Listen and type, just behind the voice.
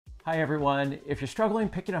Hi everyone. If you're struggling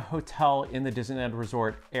picking a hotel in the Disneyland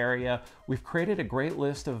Resort area, we've created a great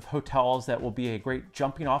list of hotels that will be a great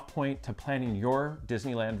jumping off point to planning your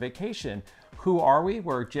Disneyland vacation. Who are we?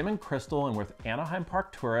 We're Jim and Crystal, and with Anaheim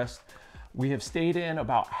Park Tourists. We have stayed in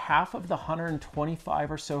about half of the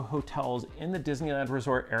 125 or so hotels in the Disneyland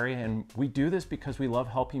Resort area, and we do this because we love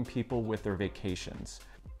helping people with their vacations.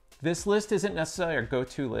 This list isn't necessarily our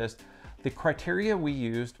go-to list. The criteria we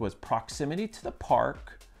used was proximity to the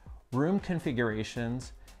park, room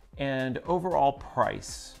configurations, and overall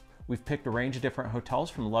price. We've picked a range of different hotels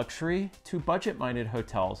from luxury to budget-minded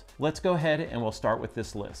hotels. Let's go ahead and we'll start with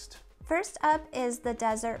this list. First up is the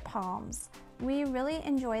Desert Palms. We really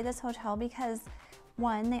enjoy this hotel because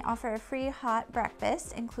one, they offer a free hot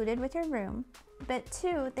breakfast included with your room, but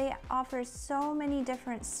two, they offer so many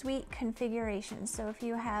different suite configurations. So if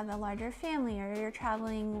you have a larger family or you're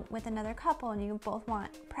traveling with another couple and you both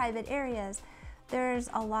want private areas, there's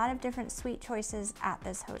a lot of different suite choices at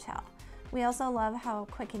this hotel. We also love how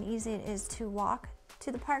quick and easy it is to walk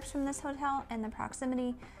to the parks from this hotel and the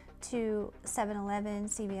proximity to 7-Eleven,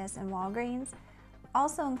 CVS, and Walgreens.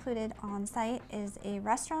 Also included on site is a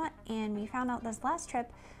restaurant, and we found out this last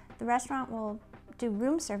trip, the restaurant will do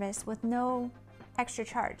room service with no extra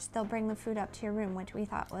charge. They'll bring the food up to your room, which we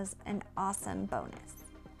thought was an awesome bonus.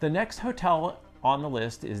 The next hotel on the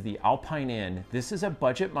list is the Alpine Inn. This is a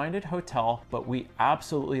budget-minded hotel, but we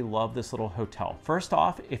absolutely love this little hotel. First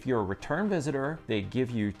off, if you're a return visitor, they give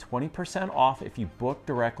you 20% off if you book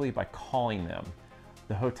directly by calling them.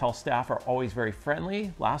 The hotel staff are always very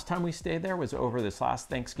friendly. Last time we stayed there was over this last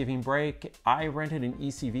Thanksgiving break. I rented an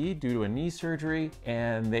ECV due to a knee surgery,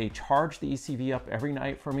 and they charged the ECV up every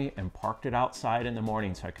night for me and parked it outside in the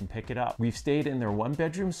morning so I can pick it up. We've stayed in their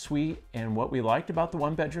one-bedroom suite, and what we liked about the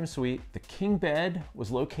one-bedroom suite, the king bed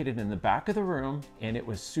was located in the back of the room, and it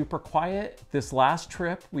was super quiet. This last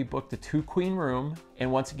trip, we booked a 2-queen room,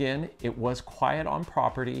 and once again, it was quiet on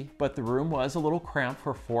property, but the room was a little cramped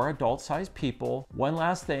for 4 adult-sized people. One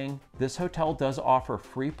last thing, this hotel does offer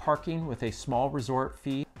free parking with a small resort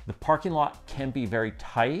fee. The parking lot can be very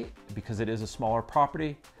tight because it is a smaller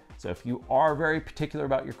property. So if you are very particular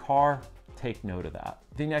about your car, take note of that.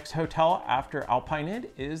 The next hotel after Alpine Inn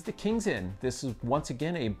is the King's Inn. This is once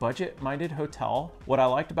again a budget-minded hotel. What I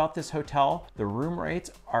liked about this hotel, the room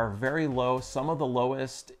rates are very low, some of the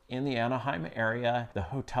lowest in the Anaheim area. The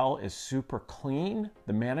hotel is super clean.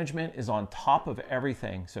 The management is on top of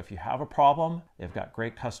everything. So if you have a problem, they've got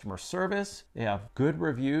great customer service. They have good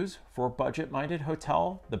reviews for a budget-minded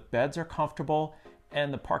hotel. The beds are comfortable,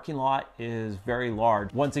 and the parking lot is very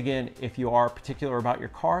large. Once again, if you are particular about your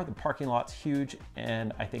car, the parking lot's huge,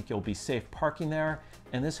 and I think you'll be safe parking there.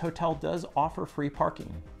 And this hotel does offer free parking.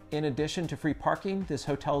 In addition to free parking, this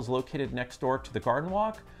hotel is located next door to the Garden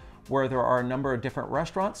Walk, where there are a number of different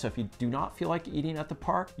restaurants. So if you do not feel like eating at the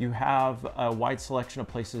park, you have a wide selection of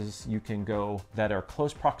places you can go that are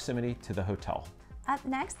close proximity to the hotel. Up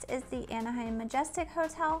next is the Anaheim Majestic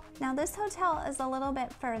Hotel. Now this hotel is a little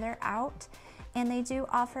bit further out, and they do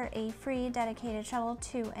offer a free dedicated shuttle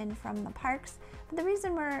to and from the parks. But the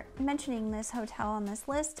reason we're mentioning this hotel on this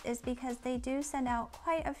list is because they do send out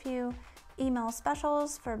quite a few email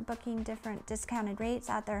specials for booking different discounted rates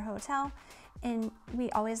at their hotel, and we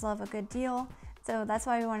always love a good deal. So that's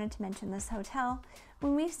why we wanted to mention this hotel.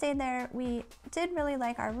 When we stayed there, we did really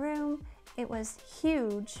like our room. It was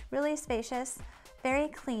huge, really spacious, very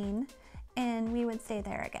clean, and we would stay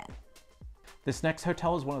there again. This next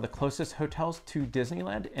hotel is one of the closest hotels to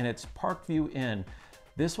Disneyland, and it's Parkview Inn.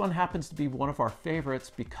 This one happens to be one of our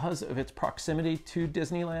favorites because of its proximity to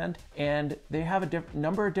Disneyland, and they have a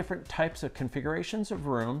number of different types of configurations of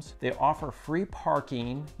rooms. They offer free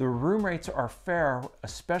parking. The room rates are fair,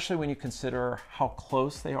 especially when you consider how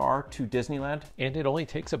close they are to Disneyland, and it only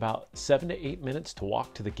takes about 7 to 8 minutes to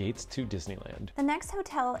walk to the gates to Disneyland. The next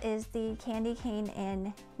hotel is the Candy Cane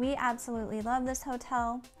Inn. We absolutely love this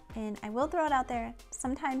hotel. And I will throw it out there,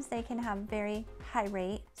 sometimes they can have very high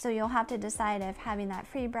rate, so you'll have to decide if having that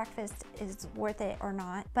free breakfast is worth it or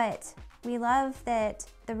not. But we love that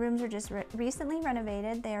the rooms are just recently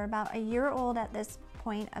renovated. They are about a year old at this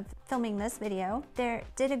point of filming this video. They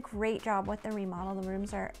did a great job with the remodel. The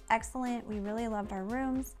rooms are excellent. We really loved our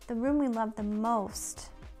rooms. The room we loved the most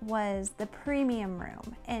was the premium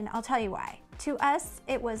room, and I'll tell you why. To us,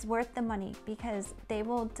 it was worth the money because they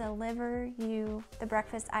will deliver you the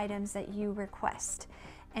breakfast items that you request.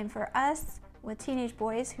 And for us, with teenage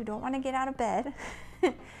boys who don't want to get out of bed,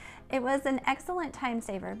 it was an excellent time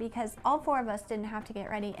saver because all 4 of us didn't have to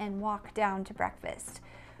get ready and walk down to breakfast.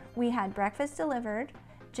 We had breakfast delivered,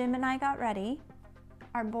 Jim and I got ready,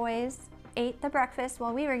 our boys ate the breakfast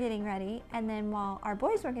while we were getting ready, and then while our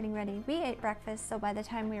boys were getting ready, we ate breakfast, so by the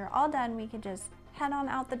time we were all done, we could just head on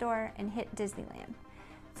out the door and hit Disneyland.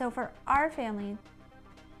 So for our family,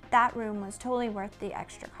 that room was totally worth the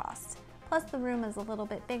extra cost. Plus the room is a little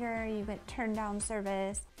bit bigger, you get turn down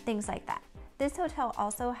service, things like that. This hotel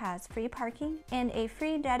also has free parking and a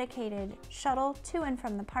free dedicated shuttle to and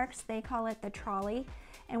from the parks. They call it the trolley.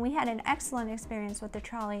 And we had an excellent experience with the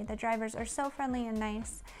trolley. The drivers are so friendly and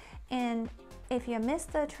nice. And if you miss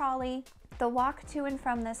the trolley, the walk to and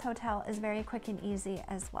from this hotel is very quick and easy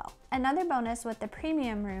as well. Another bonus with the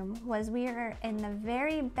premium room was we were in the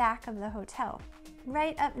very back of the hotel,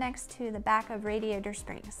 right up next to the back of Radiator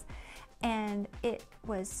Springs. And it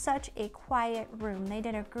was such a quiet room. They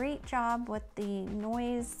did a great job with the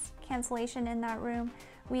noise cancellation in that room.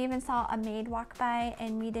 We even saw a maid walk by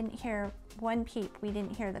and we didn't hear one peep. We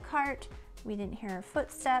didn't hear the cart, we didn't hear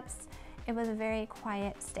footsteps. It was a very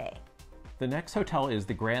quiet stay. The next hotel is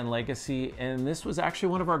the Grand Legacy, and this was actually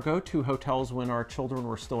one of our go-to hotels when our children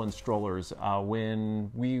were still in strollers.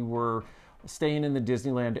 When we were staying in the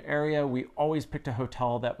Disneyland area, we always picked a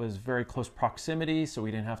hotel that was very close proximity, so we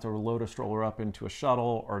didn't have to load a stroller up into a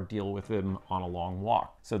shuttle or deal with them on a long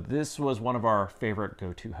walk. So this was one of our favorite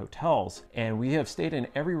go-to hotels. And we have stayed in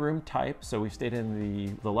every room type. So we've stayed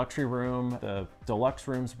in the luxury room, the deluxe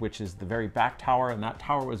rooms, which is the very back tower, and that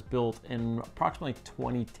tower was built in approximately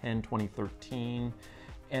 2010, 2013.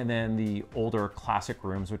 And then the older classic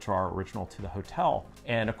rooms, which are original to the hotel.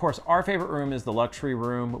 And of course, our favorite room is the luxury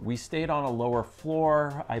room. We stayed on a lower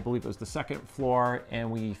floor, I believe it was the second floor, and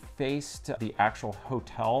we faced the actual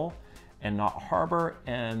hotel and not harbor,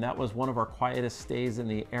 and that was one of our quietest stays in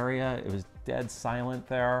the area. It was dead silent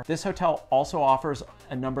there. This hotel also offers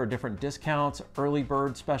a number of different discounts, early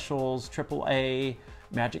bird specials, AAA,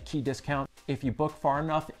 Magic Key discount. If you book far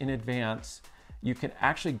enough in advance, you can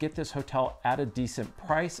actually get this hotel at a decent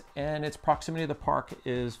price, and its proximity to the park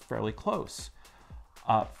is fairly close.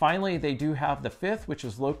 Finally, they do have the fifth, which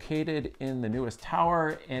is located in the newest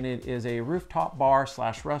tower, and it is a rooftop bar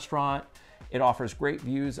 / restaurant. It offers great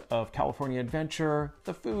views of California Adventure.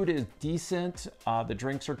 The food is decent, the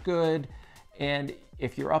drinks are good, and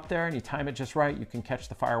if you're up there and you time it just right, you can catch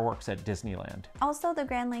the fireworks at Disneyland. Also, the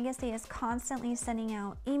Grand Legacy is constantly sending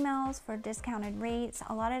out emails for discounted rates.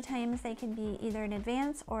 A lot of times they can be either in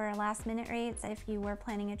advance or last minute rates if you were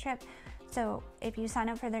planning a trip. So if you sign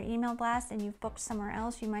up for their email blast and you've booked somewhere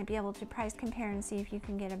else, you might be able to price compare and see if you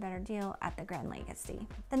can get a better deal at the Grand Legacy.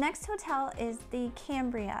 The next hotel is the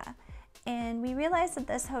Cambria. And we realized that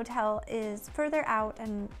this hotel is further out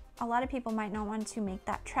and a lot of people might not want to make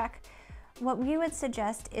that trek. What we would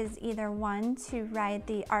suggest is either one, to ride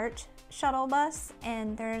the ART shuttle bus,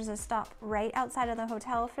 and there's a stop right outside of the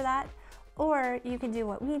hotel for that, or you can do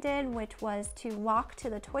what we did, which was to walk to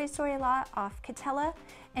the Toy Story lot off Catella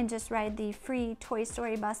and just ride the free Toy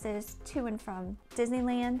Story buses to and from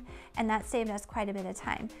Disneyland, and that saved us quite a bit of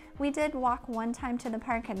time. We did walk one time to the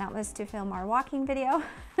park, and that was to film our walking video,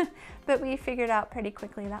 but we figured out pretty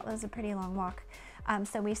quickly that was a pretty long walk.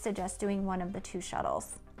 So we suggest doing one of the two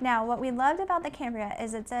shuttles. Now, what we loved about the Cambria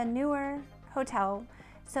is it's a newer hotel,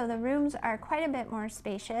 so the rooms are quite a bit more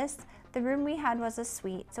spacious. The room we had was a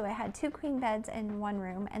suite, so it had 2 queen beds in one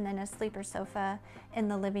room and then a sleeper sofa in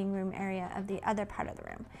the living room area of the other part of the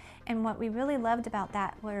room. And what we really loved about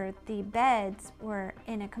that were the beds were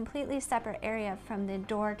in a completely separate area from the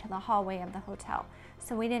door to the hallway of the hotel.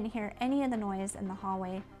 So we didn't hear any of the noise in the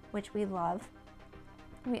hallway, which we love.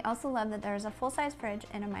 We also love that there's a full-size fridge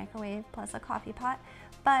and a microwave plus a coffee pot,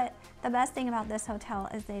 but the best thing about this hotel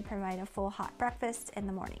is they provide a full hot breakfast in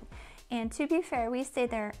the morning. And to be fair, we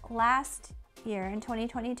stayed there last year in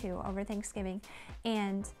 2022 over Thanksgiving,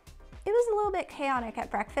 and it was a little bit chaotic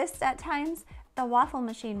at breakfast at times. The waffle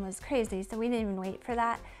machine was crazy, so we didn't even wait for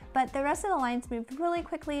that. But the rest of the lines moved really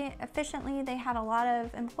quickly, efficiently. They had a lot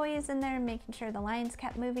of employees in there making sure the lines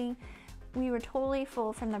kept moving. We were totally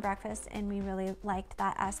full from the breakfast, and we really liked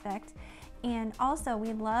that aspect. And also,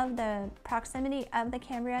 we love the proximity of the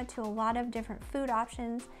Cambria to a lot of different food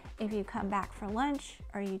options. If you come back for lunch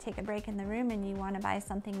or you take a break in the room and you want to buy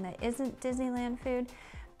something that isn't Disneyland food,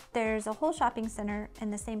 there's a whole shopping center in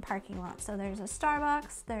the same parking lot. So there's a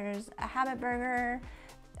Starbucks, there's a Habit Burger,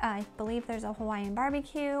 I believe there's a Hawaiian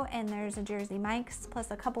barbecue, and there's a Jersey Mike's, plus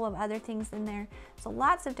a couple of other things in there. So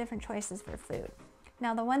lots of different choices for food.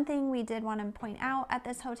 Now, the one thing we did want to point out at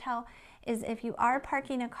this hotel is if you are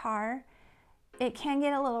parking a car, it can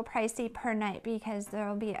get a little pricey per night because there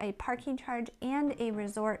will be a parking charge and a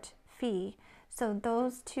resort fee. So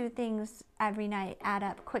those two things every night add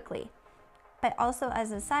up quickly. But also,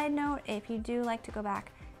 as a side note, if you do like to go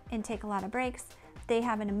back and take a lot of breaks, They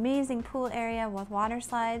have an amazing pool area with water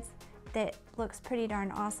slides that looks pretty darn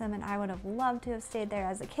awesome, and I would have loved to have stayed there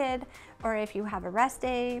as a kid, or if you have a rest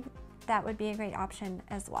day, that would be a great option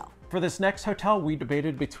as well. For this next hotel, we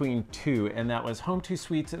debated between two, and that was Home2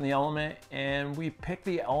 Suites and the Element, and we picked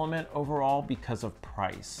the Element overall because of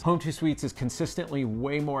price. Home2 Suites is consistently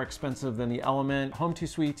way more expensive than the Element. Home2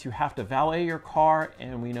 Suites, you have to valet your car,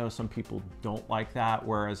 and we know some people don't like that,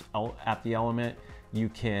 whereas at the Element, you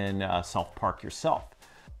can self-park yourself.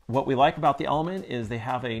 What we like about the Element is they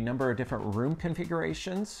have a number of different room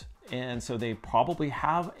configurations, and so they probably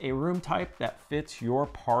have a room type that fits your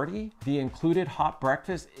party. The included hot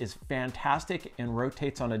breakfast is fantastic and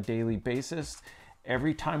rotates on a daily basis.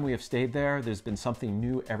 Every time we have stayed there, there's been something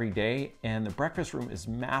new every day, and the breakfast room is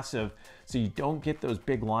massive, so you don't get those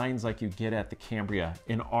big lines like you get at the Cambria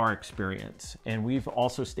in our experience. And we've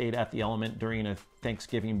also stayed at the Element during a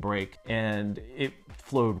Thanksgiving break, and it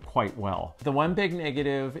flowed quite well. The one big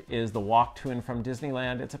negative is the walk to and from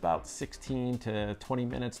Disneyland. It's about 16 to 20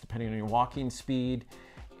 minutes depending on your walking speed.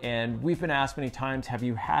 And we've been asked many times, have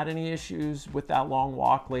you had any issues with that long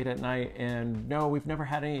walk late at night? And no, we've never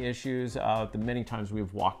had any issues. The many times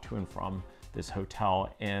we've walked to and from this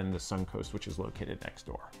hotel and the Suncoast, which is located next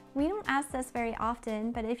door. We don't ask this very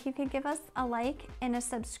often, but if you could give us a like and a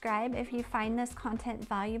subscribe if you find this content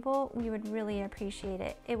valuable, we would really appreciate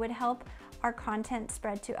it. It would help our content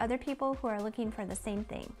spread to other people who are looking for the same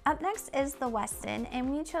thing. Up next is the Westin, and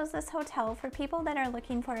we chose this hotel for people that are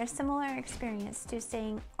looking for a similar experience to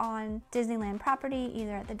staying on Disneyland property,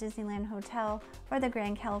 either at the Disneyland Hotel or the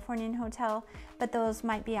Grand Californian Hotel, but those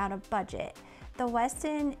might be out of budget. The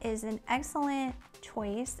Westin is an excellent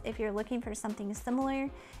choice if you're looking for something similar.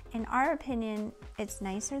 In our opinion, it's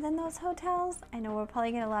nicer than those hotels. I know we'll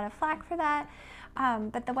probably get a lot of flack for that,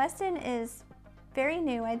 but the Westin is very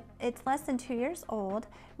new. It's less than 2 years old.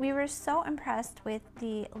 We were so impressed with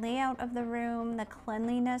the layout of the room, the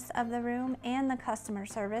cleanliness of the room, and the customer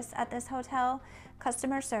service at this hotel.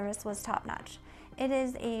 Customer service was top-notch. It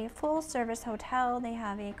is a full-service hotel. They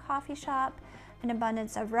have a coffee shop, an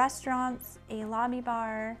abundance of restaurants, a lobby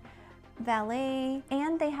bar, valet,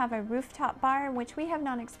 and they have a rooftop bar, which we have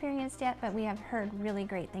not experienced yet, but we have heard really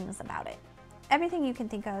great things about it. Everything you can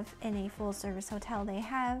think of in a full-service hotel they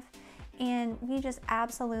have, and we just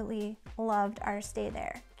absolutely loved our stay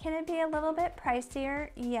there. Can it be a little bit pricier?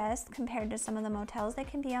 Yes, compared to some of the motels that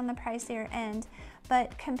can be on the pricier end,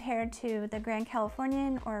 but compared to the Grand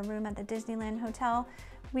Californian or a room at the Disneyland Hotel,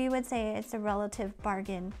 we would say it's a relative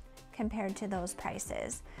bargain compared to those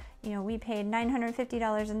prices. You know, we paid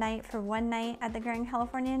 $950 a night for one night at the Grand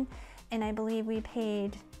Californian, and I believe we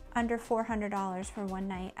paid under $400 for one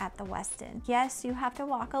night at the Westin. Yes, you have to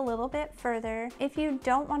walk a little bit further. If you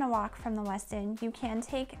don't want to walk from the Westin, you can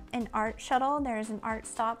take an art shuttle. There is an art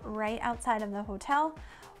stop right outside of the hotel,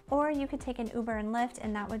 or you could take an Uber and Lyft,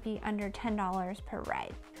 and that would be under $10 per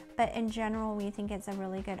ride. But in general, we think it's a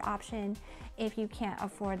really good option if you can't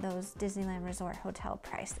afford those Disneyland Resort hotel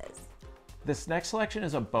prices. This next selection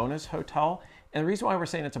is a bonus hotel. And the reason why we're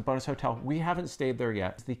saying it's a bonus hotel, we haven't stayed there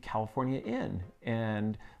yet, is the California Inn.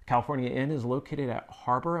 And California Inn is located at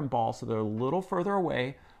Harbor and Ball, so they're a little further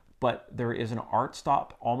away, but there is an art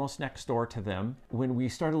stop almost next door to them. When we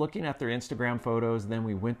started looking at their Instagram photos, then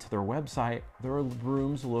we went to their website, their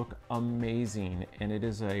rooms look amazing, and it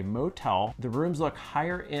is a motel. The rooms look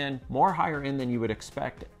higher end, more higher end than you would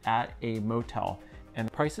expect at a motel. And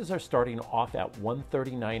the prices are starting off at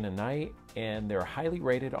 $139 a night, and they're highly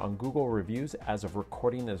rated on Google reviews as of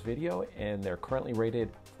recording this video, and they're currently rated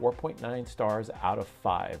 4.9 stars out of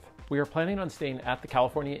 5. We are planning on staying at the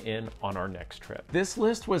California Inn on our next trip. This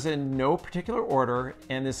list was in no particular order,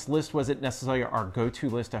 and this list wasn't necessarily our go-to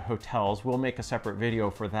list of hotels. We'll make a separate video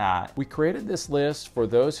for that. We created this list for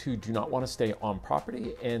those who do not want to stay on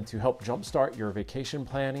property and to help jumpstart your vacation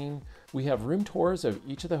planning. We have room tours of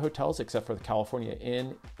each of the hotels except for the California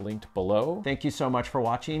Inn linked below. Thank you so much for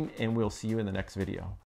watching, and we'll see you in the next video.